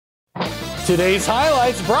Today's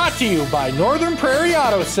highlights brought to you by Northern Prairie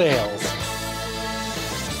Auto Sales.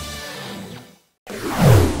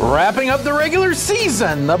 Wrapping up the regular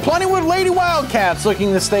season, the Plentywood Lady Wildcats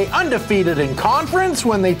looking to stay undefeated in conference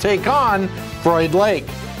when they take on Froid Lake.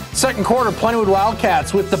 Second quarter, Plentywood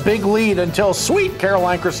Wildcats with the big lead until sweet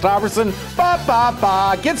Caroline Christopherson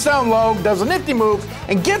gets down low, does a nifty move,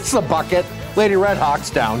 and gets the bucket. Lady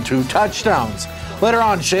Redhawks down 2 touchdowns. Later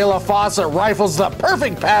on, Shayla Fawcett rifles the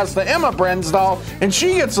perfect pass to Emma Brensdahl, and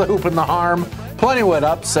she gets the hoop in the arm. Plentywood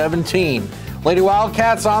up 17. Lady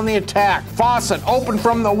Wildcats on the attack. Fawcett open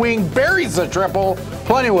from the wing, buries the triple.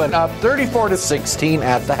 Plentywood up 34-16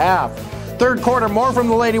 at the half. Third quarter, more from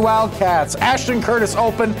the Lady Wildcats. Ashton Curtis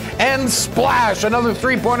open and splash. Another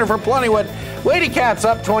three-pointer for Plentywood. Lady Cats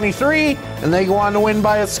up 23, and they go on to win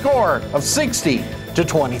by a score of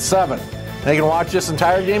 60-27. They can watch this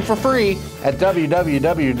entire game for free at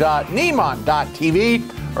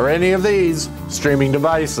www.Nemont.TV or any of these streaming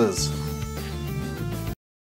devices.